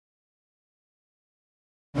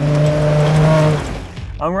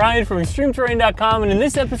I'm Ryan from ExtremeTerrain.com, and in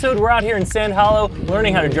this episode we're out here in Sand Hollow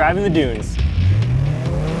learning how to drive in the dunes.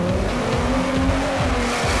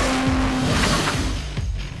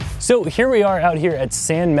 So here we are out here at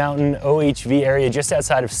Sand Mountain OHV area just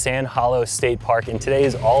outside of Sand Hollow State Park, and today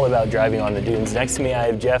is all about driving on the dunes. Next to me I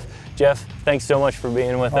have Jeff. Jeff, thanks so much for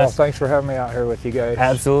being with us. Thanks for having me out here with you guys.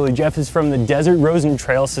 Absolutely. Jeff is from the Desert Rose and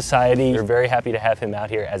Trail Society. We're very happy to have him out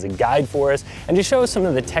here as a guide for us and to show us some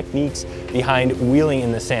of the techniques behind wheeling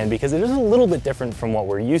in the sand, because it is a little bit different from what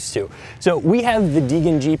we're used to. So we have the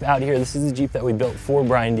Deegan Jeep out here. This is the Jeep that we built for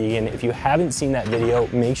Brian Deegan. If you haven't seen that video,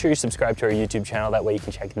 make sure you subscribe to our YouTube channel. That way you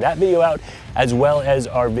can check that video out, as well as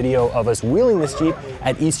our video of us wheeling this Jeep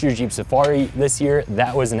at Easter Jeep Safari this year.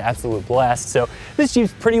 That was an absolute blast. So this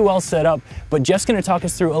Jeep's pretty well set up, but Jeff's gonna talk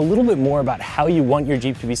us through a little bit more about how you want your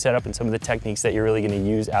Jeep to be set up and some of the techniques that you're really gonna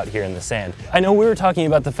use out here in the sand. I know we were talking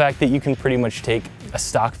about the fact that you can pretty much take a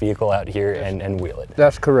stock vehicle out here and wheel it.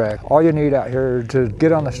 That's correct. All you need out here to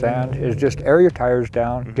get on the sand is just air your tires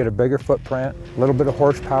down, get a bigger footprint, a little bit of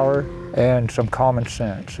horsepower, and some common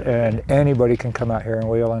sense, and anybody can come out here and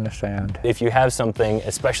wheel in the sand. If you have something,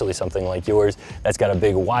 especially something like yours, that's got a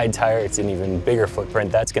big wide tire, it's an even bigger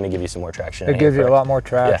footprint, that's going to give you some more traction. It gives you a lot more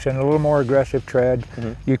traction, a little more aggressive tread.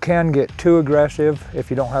 You can get too aggressive if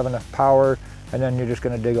you don't have enough power, and then you're just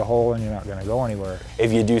going to dig a hole and you're not going to go anywhere.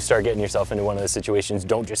 If you do start getting yourself into one of those situations,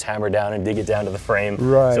 don't just hammer down and dig it down to the frame.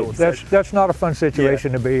 Right, so that's not a fun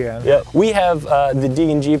situation to be in. Yeah, we have the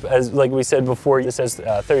Deegan Jeep, as like we said before, this has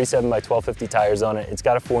 37 by 1250 tires on it. It's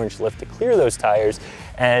got a 4-inch lift to clear those tires,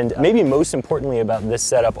 and maybe most importantly about this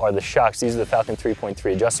setup are the shocks. These are the Falcon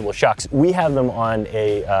 3.3 adjustable shocks. We have them on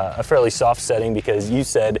a fairly soft setting because you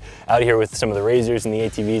said out here with some of the Razors and the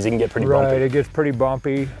ATVs, it can get pretty bumpy. Right, it gets pretty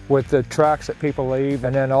bumpy with the tracks that people leave,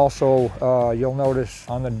 and then also you'll notice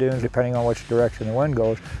on the dunes, depending on which direction the wind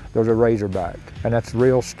goes, there's a razorback, and that's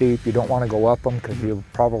real steep. You don't want to go up them because you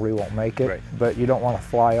probably won't make it, but you don't want to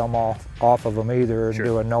fly them off of them either and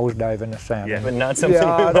do a nosedive in the sand. Yeah, but not something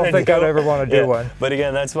I don't think I'd ever want to do one. But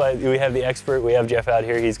again, that's why we have the expert. We have Jeff out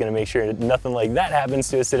here. He's going to make sure nothing like that happens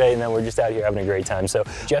to us today, and then we're just out here having a great time. So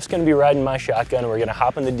Jeff's going to be riding my shotgun, and we're going to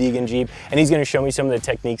hop in the Deegan Jeep, and he's going to show me some of the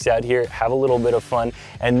techniques out here, have a little bit of fun,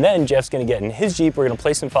 and then Jeff's going to get in his Jeep. We're going to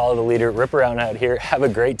place and follow the leader, rip around out here, have a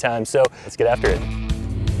great time. So let's get after it.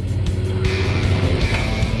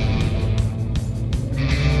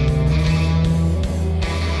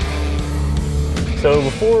 So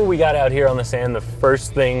before we got out here on the sand, the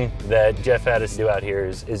first thing that Jeff had us do out here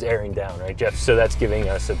is airing down, right, Jeff? So that's giving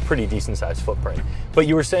us a pretty decent sized footprint. But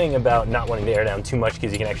you were saying about not wanting to air down too much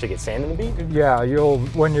because you can actually get sand in the bead? Yeah,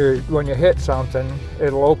 when you hit something,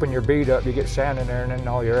 it'll open your bead up, you get sand in there, and then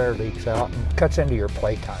all your air leaks out and cuts into your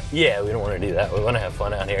playtime. Yeah, we don't want to do that. We want to have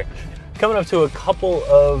fun out here. Coming up to a couple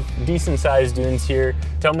of decent sized dunes here.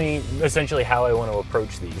 Tell me essentially how I want to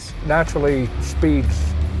approach these. Naturally, speed's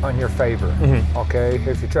on your favor, okay?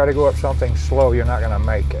 If you try to go up something slow, you're not gonna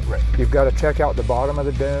make it. Right. You've got to check out the bottom of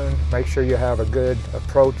the dune, make sure you have a good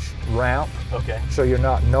approach ramp, so you're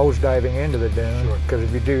not nosediving into the dune, because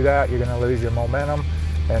if you do that, you're gonna lose your momentum,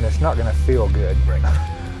 and it's not gonna feel good.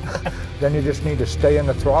 Right. Then you just need to stay in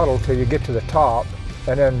the throttle till you get to the top,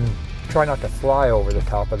 and then try not to fly over the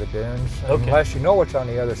top of the dunes unless you know what's on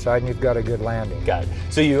the other side and you've got a good landing. Got it.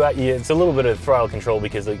 So it's a little bit of throttle control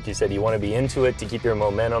because, like you said, you want to be into it to keep your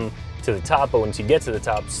momentum to the top, but once you get to the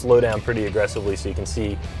top, slow down pretty aggressively so you can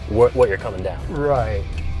see what you're coming down. Right.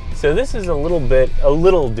 So this is a little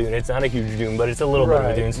dune. It's not a huge dune, but it's a little bit of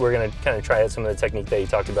a dune. So we're going to kind of try out some of the technique that you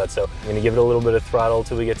talked about. So I'm going to give it a little bit of throttle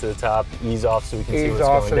till we get to the top, ease off so we can see what's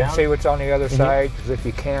going down. See what's on the other side, because if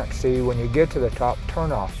you can't see, when you get to the top,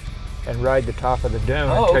 turn off and ride the top of the dune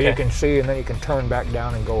until you can see, and then you can turn back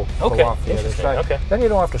down and go off the other side. Then you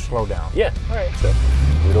don't have to slow down. Yeah, all right. So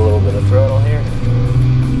do a little bit of throttle here.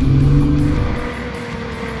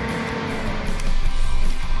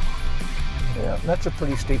 Yeah, that's a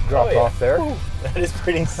pretty steep drop off there. Ooh, that is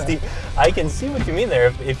pretty steep. I can see what you mean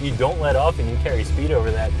there. If you don't let off and you carry speed over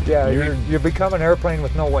that, you become an airplane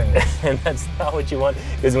with no wings. And that's not what you want,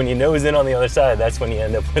 because when you nose in on the other side, that's when you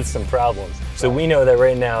end up with some problems. So we know that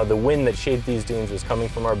right now the wind that shaped these dunes was coming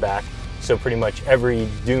from our back. So pretty much every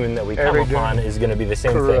dune that we come upon is going to be the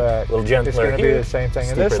same thing. A little gentler it's going to here, be the same thing.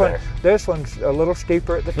 And this one's a little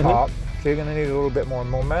steeper at the top, so you're going to need a little bit more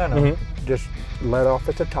momentum. Just let off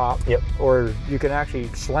at the top, or you can actually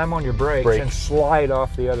slam on your brakes and slide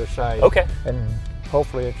off the other side. And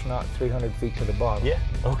hopefully it's not 300 feet to the bottom. Yeah,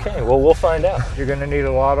 okay, well, we'll find out. You're going to need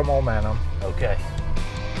a lot of momentum. Okay.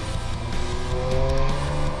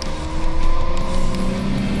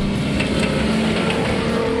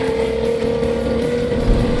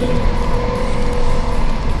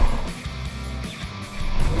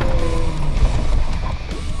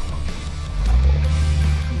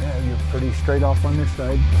 off on this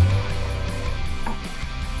side.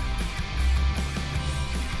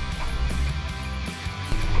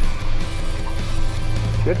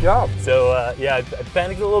 Good job. So yeah, I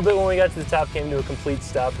panicked a little bit when we got to the top, came to a complete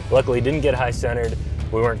stop. Luckily didn't get high centered.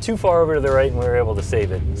 We weren't too far over to the right and we were able to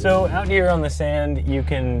save it. So out here on the sand, you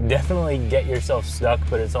can definitely get yourself stuck,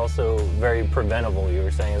 but it's also very preventable, you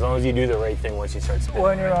were saying, as long as you do the right thing once you start spinning.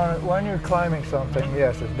 When you're climbing something,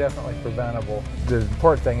 yes, it's definitely preventable. The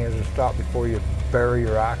important thing is to stop before you bury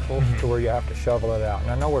your axles to where you have to shovel it out.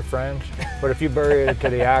 And I know we're friends, but if you bury it to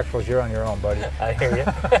the axles, you're on your own, buddy. I hear you.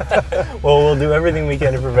 Well, we'll do everything we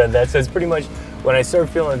can to prevent that. So it's pretty much when I start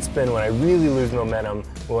feeling spin, when I really lose momentum,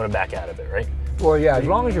 we want to back out of it, right? Well, yeah, as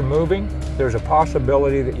long as you're moving, there's a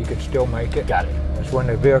possibility that you could still make it. Got it. It's when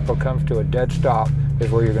the vehicle comes to a dead stop is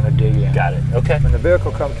where you're going to dig in. Got it, okay. When the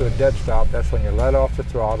vehicle comes to a dead stop, that's when you let off the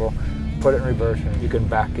throttle, put it in reverse, and you can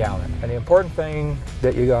back down it. And the important thing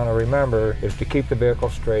that you're going to remember is to keep the vehicle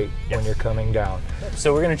straight when you're coming down.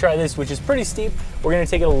 So we're going to try this, which is pretty steep. We're going to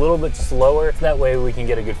take it a little bit slower. That way we can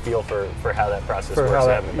get a good feel for how that process works.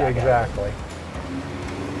 Exactly.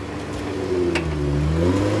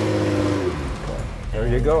 There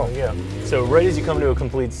you go. There you go. So right as you come to a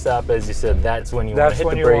complete stop, as you said, that's when you want to hit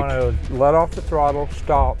the brake. That's when you want to let off the throttle,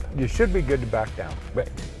 stop. You should be good to back down. Right.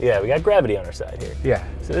 Yeah, we got gravity on our side here. Yeah.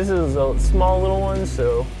 So this is a small little one,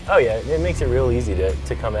 so, oh yeah, it makes it real easy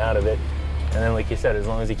to come out of it. And then like you said, as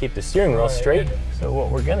long as you keep the steering wheel straight. So what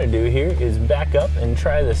we're gonna do here is back up and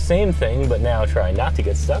try the same thing, but now try not to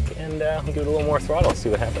get stuck and give it a little more throttle, see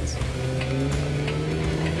what happens.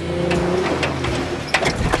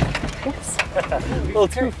 Oops. A little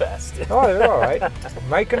too fast. Oh, you're all right.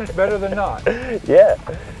 Making it better than not. Yeah.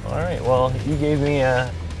 All right, well, you gave me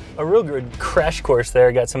a real good crash course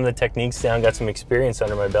there. Got some of the techniques down, got some experience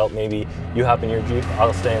under my belt. Maybe you hop in your Jeep,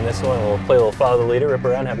 I'll stay in this one, and we'll play a little follow the leader, rip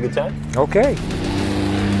around, have a good time. Okay.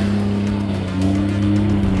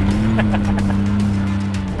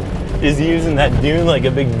 Is using that dune like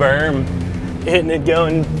a big berm, hitting it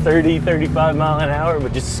going 30, 35 mile an hour,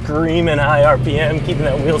 but just screaming high RPM, keeping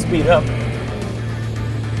that wheel speed up.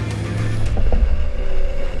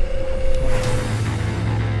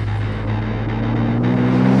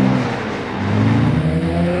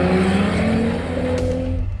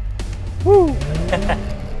 Woo!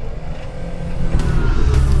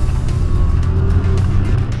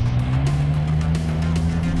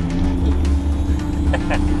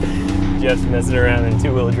 Jeff's messing around in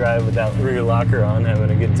two-wheel drive without rear locker on,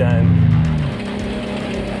 having a good time.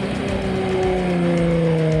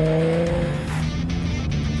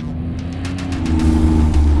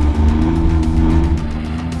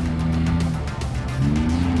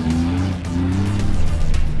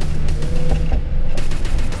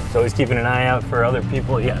 So always keeping an eye out for other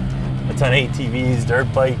people. Yeah, a ton of ATVs,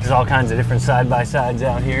 dirt bikes, all kinds of different side-by-sides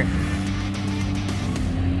out here.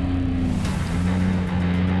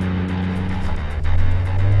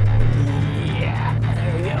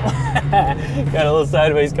 Got a little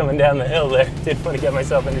sideways coming down the hill there. Didn't want to get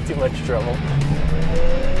myself into too much trouble.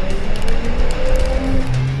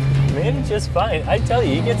 Made it just fine. I tell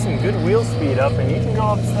you, you get some good wheel speed up and you can go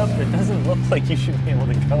up stuff that doesn't look like you should be able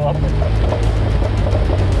to go up.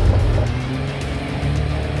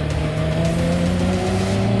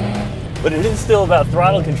 But it is still about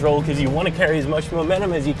throttle control because you want to carry as much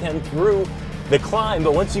momentum as you can through the climb,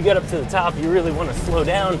 but once you get up to the top, you really want to slow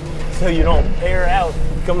down so you don't air out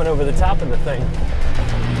coming over the top of the thing.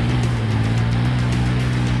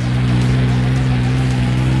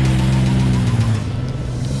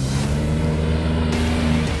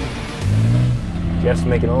 Jeff's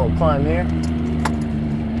making a little climb here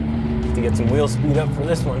to get some wheel speed up for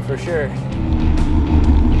this one for sure.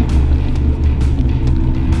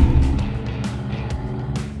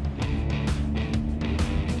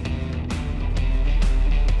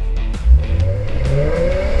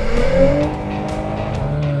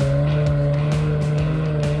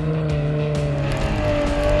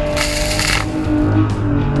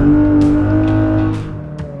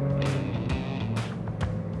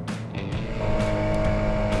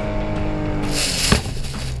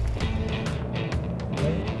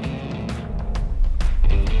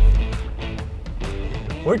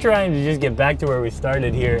 We're trying to just get back to where we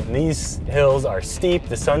started here, and these hills are steep.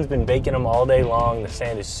 The sun's been baking them all day long. The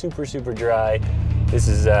sand is super, super dry. This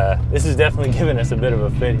is definitely giving us a bit of a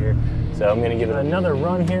fit here. So I'm gonna give it another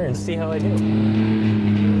run here and see how I do.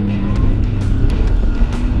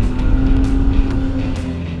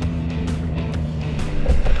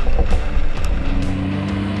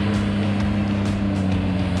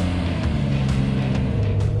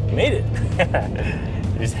 Made it.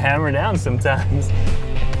 Just hammer down sometimes.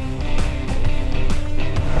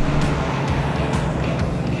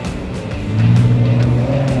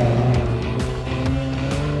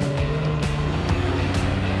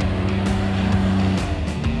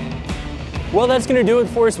 Well, that's gonna do it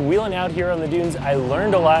for us wheeling out here on the dunes. I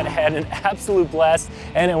learned a lot, had an absolute blast,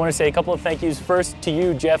 and I wanna say a couple of thank yous. First to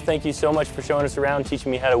you, Jeff, thank you so much for showing us around,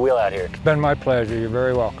 teaching me how to wheel out here. It's been my pleasure, you're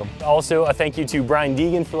very welcome. Also, a thank you to Brian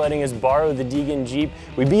Deegan for letting us borrow the Deegan Jeep.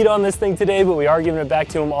 We beat on this thing today, but we are giving it back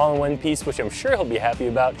to him all in one piece, which I'm sure he'll be happy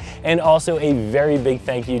about. And also a very big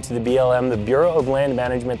thank you to the BLM, the Bureau of Land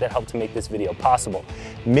Management, that helped to make this video possible.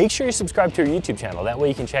 Make sure you subscribe to our YouTube channel. That way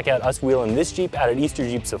you can check out us wheeling this Jeep out at Easter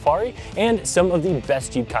Jeep Safari and some of the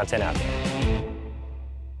best Jeep content out there.